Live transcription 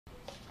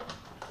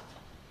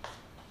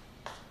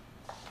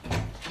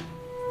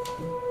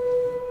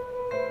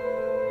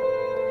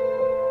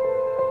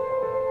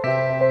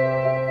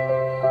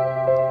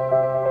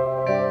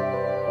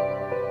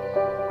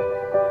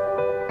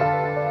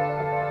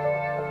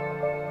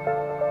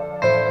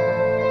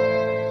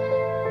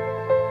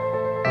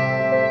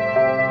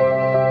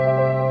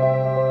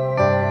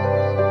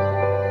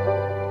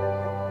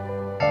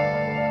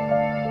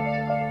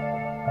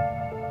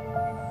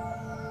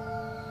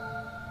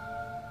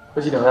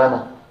不系领带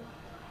呢？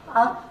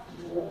啊，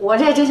我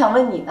这正想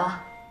问你呢。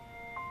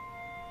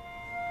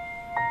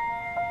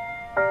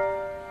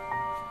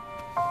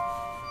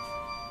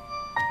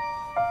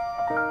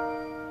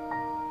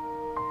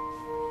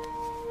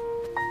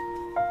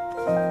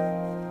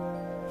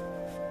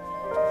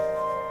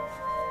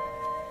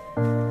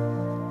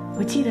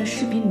我记得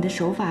视频里的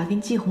手法跟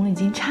季红已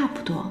经差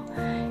不多，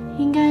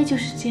应该就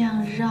是这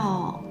样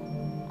绕。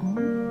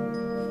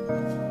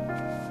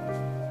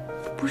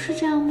不是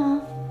这样吗？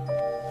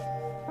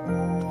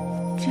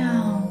这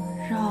样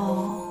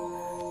绕，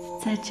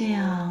再这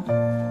样绕，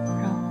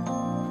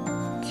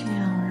这样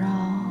绕。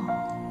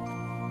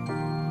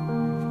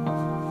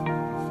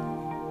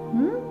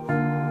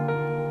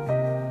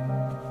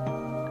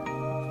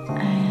哎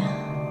呀，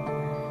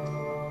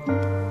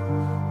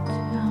这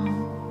样。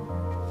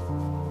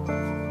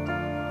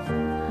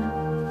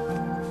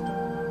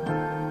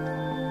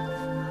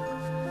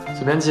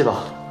随便记吧，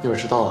一会儿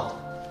迟到了。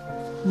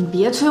你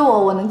别催我，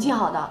我能记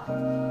好的。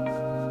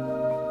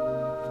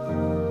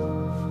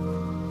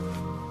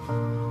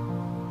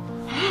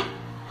哎，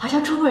好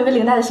像初步有个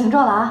领带的形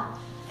状了啊！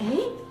哎，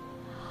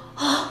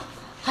哦，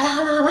好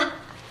了，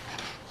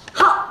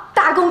好，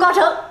大功告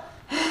成。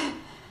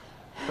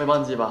我也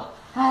帮你记吧。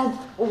哎，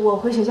我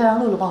回学校让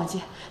露露帮我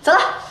记。走了。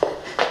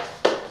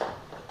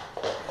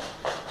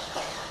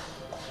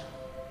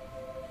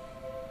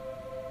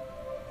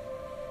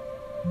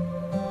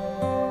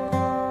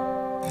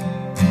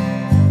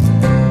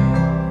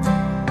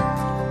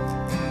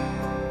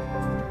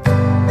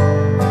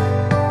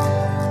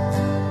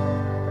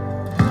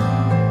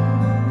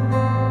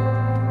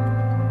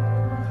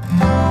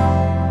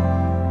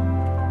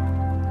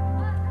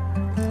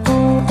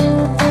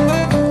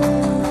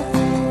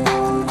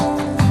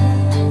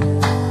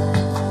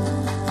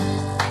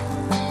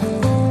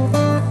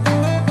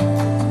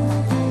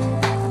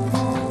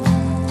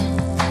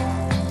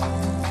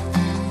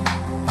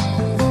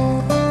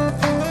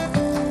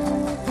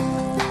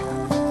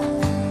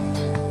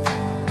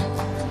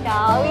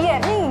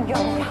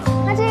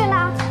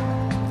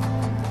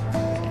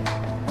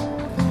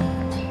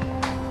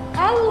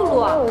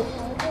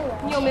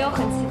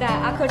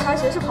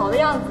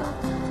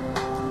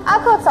阿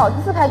克早就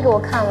自拍给我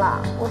看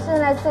了，我现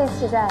在最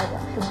期待的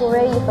是顾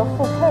威义和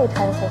傅佩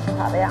穿鞋时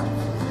跑的样子。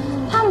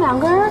他们两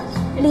个人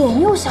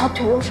脸又小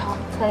腿又长，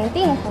肯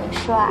定很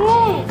帅。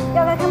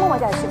要不要看默默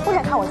家的戏？不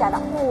准看我家的，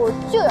我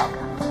就要看，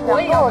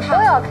我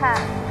都要看。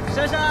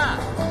珊珊，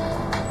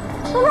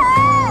傅佩，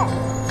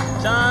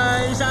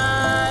珊珊，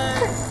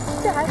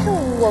这还是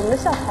我们的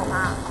校草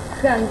吗？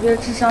感觉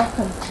智商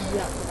很低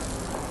啊。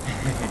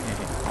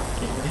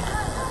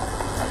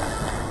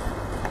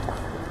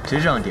谁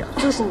智商低啊？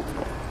就是你。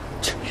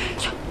去。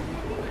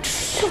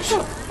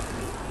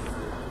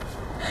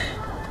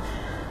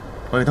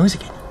我有东西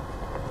给你。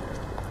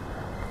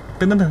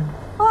噔噔噔。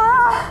哇！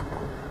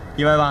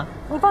意外吧？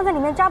你放在里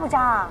面扎不扎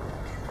啊？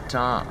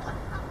扎，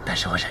但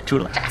是我忍住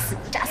了。扎死！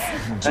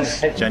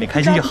只要你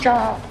开心就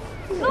好。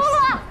露露，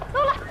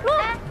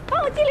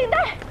帮我系领带。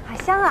好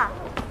香啊！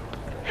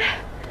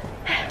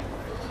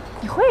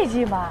你会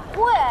系吗？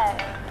会。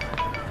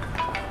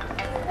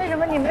为什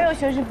么你没有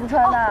学习服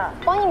穿呢？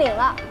帮你领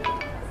了。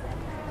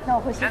那我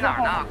会在哪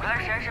儿呢？快来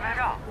实验室拍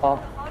照。好，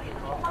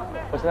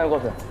我现在过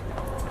去。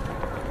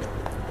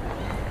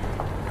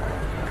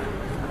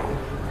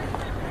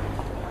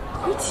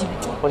会系吗？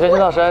我先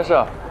到实验室，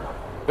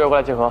一会儿过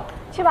来集合。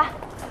去吧。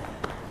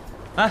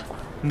哎，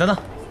你等等，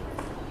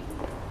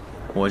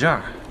我这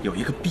儿有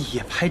一个毕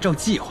业拍照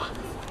计划，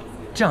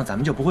这样咱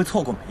们就不会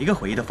错过每一个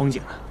回忆的风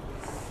景了。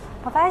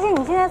我发现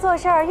你现在做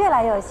事儿越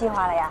来越有计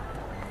划了呀。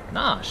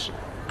那是，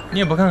你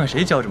也不看看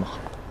谁教这么好。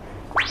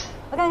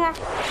我看看。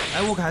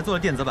哎，我可还做了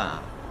电子版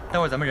啊，待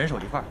会儿咱们人手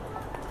一份。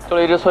助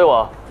理一直催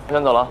我，我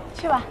先走了。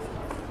去吧。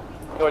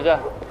一会儿见，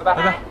拜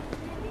拜。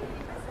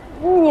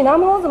你男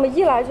朋友怎么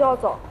一来就要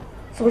走？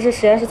是不是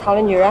实验室藏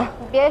了女人？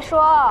你别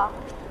说，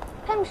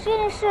他们实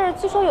验室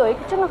据说有一个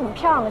真的很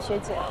漂亮的学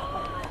姐。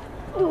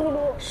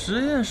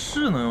实验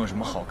室能有什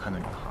么好看的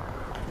女孩？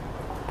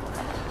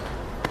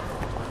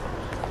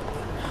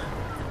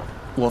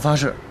我发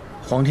誓，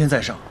皇天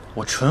在上，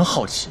我纯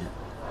好奇。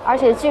而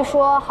且据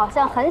说好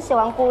像很喜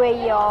欢顾魏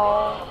毅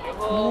哦。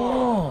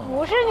哦，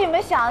不是你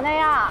们想的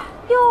呀。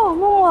哟，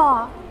默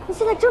默，你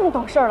现在这么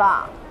懂事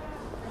了？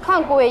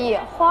看顾魏毅，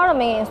花都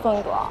没给你送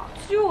一朵。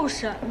就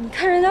是，你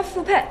看人家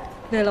傅佩，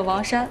为了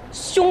王珊，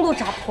胸都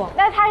扎破了。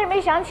那他是没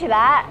想起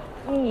来，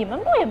你们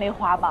不也没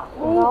花吗？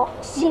有，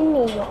心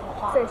里有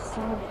花，在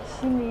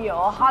心里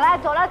有。好了，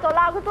走了，快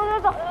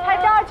走，拍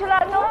照去了，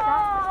走。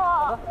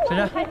珊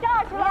珊，拍照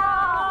去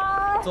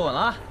了。坐稳了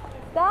啊。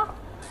走。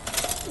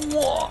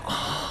哇，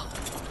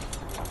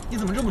你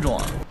怎么这么重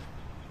啊？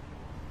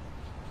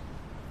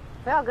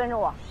不要跟着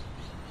我。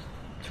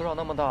球场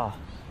那么大，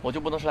我就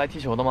不能是来踢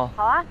球的吗？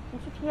好啊，你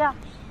去踢啊。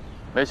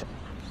没球。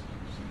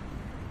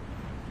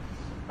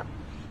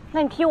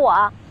那你踢我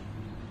啊？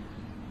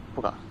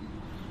不敢。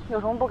有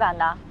什么不敢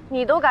的？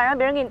你都敢让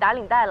别人给你打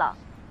领带了。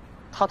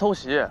他偷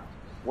袭，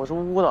我是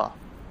无辜的。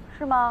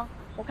是吗？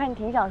我看你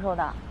挺享受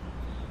的。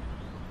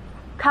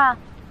看，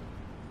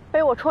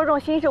被我戳中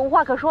心事，无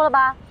话可说了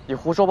吧？你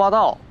胡说八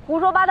道！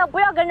胡说八道，不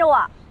要跟着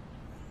我！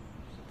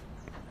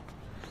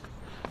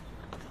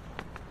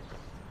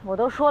我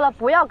都说了，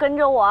不要跟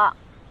着我。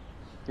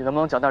你能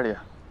不能讲点理？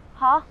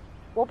好，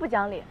我不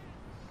讲理，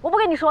我不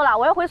跟你说了，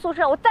我要回宿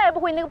舍，我再也不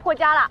回你那个破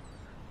家了。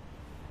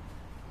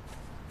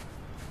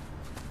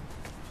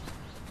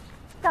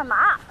干嘛？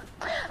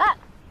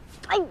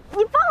哎，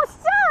你放我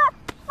下来！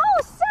放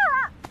我下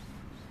来！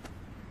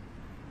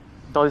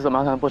你到底怎么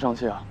样才能不生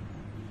气啊？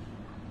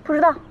不知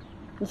道，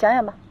你想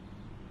想吧。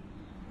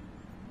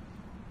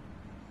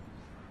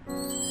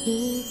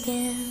一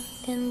点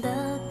点的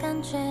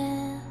感觉，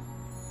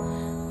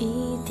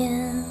一点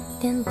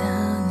点的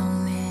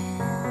浓烈，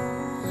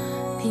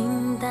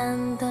平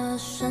淡的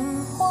生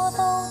活都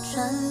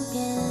转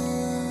变，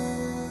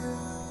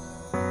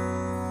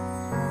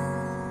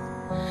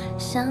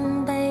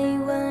像被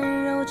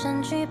温柔占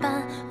据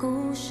般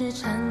故事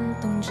缠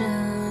动着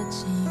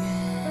几月，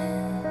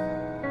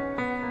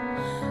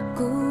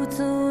鼓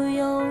足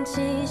勇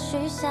气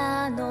许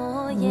下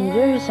诺言。你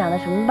这是想的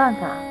什么办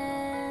法？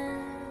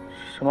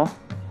什么？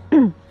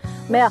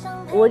没有，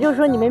我就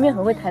说你明明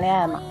很会谈恋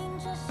爱嘛。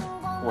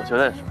我觉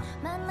得也是。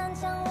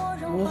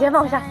你先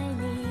放下。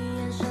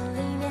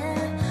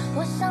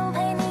我想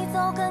陪你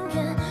走更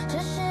远，这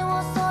是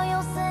我所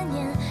有思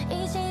念，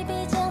一起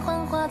比肩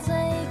幻化最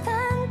感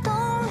动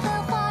的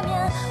画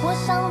面。我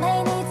想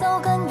陪你走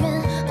更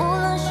远，无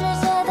论世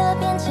界的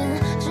变迁，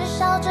至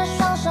少这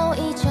双手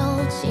依旧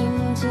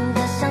轻轻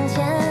的向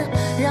前，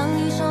让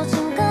一首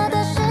情歌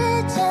的时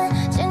间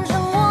见证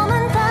我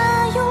们的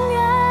永远。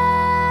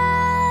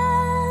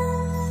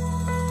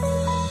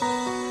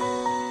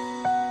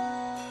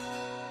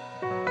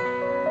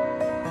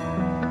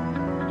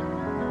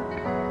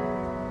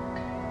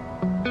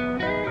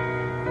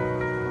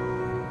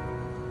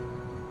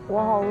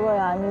我好饿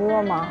呀，你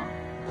饿吗？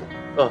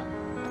饿。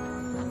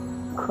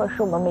可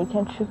是我们没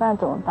钱吃饭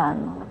怎么办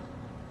呢？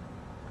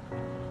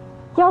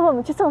要不我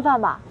们去蹭饭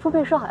吧？傅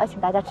佩说好要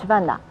请大家吃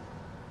饭的。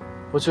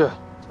不去。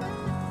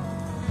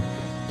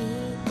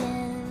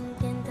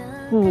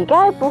你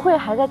该不会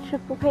还在吃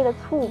傅佩的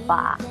醋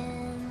吧？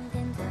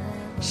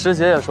师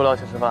姐也说了要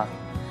去吃饭。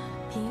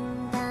平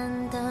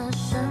淡的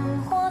生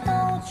活都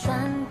转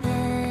变，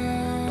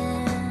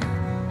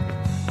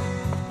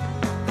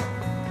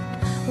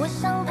我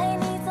想陪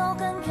你走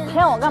更远。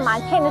骗我干嘛？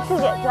骗你的师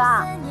姐去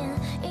啊！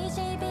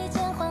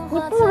你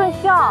不准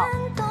笑。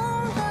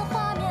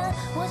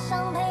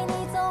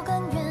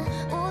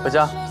回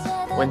家，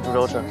我给你煮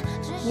粥吃。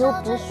你又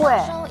不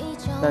会。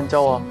那你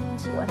教我。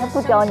我才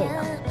不教你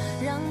呢。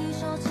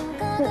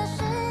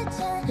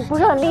你不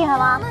是很厉害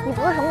吗？你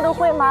不是什么都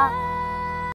会吗？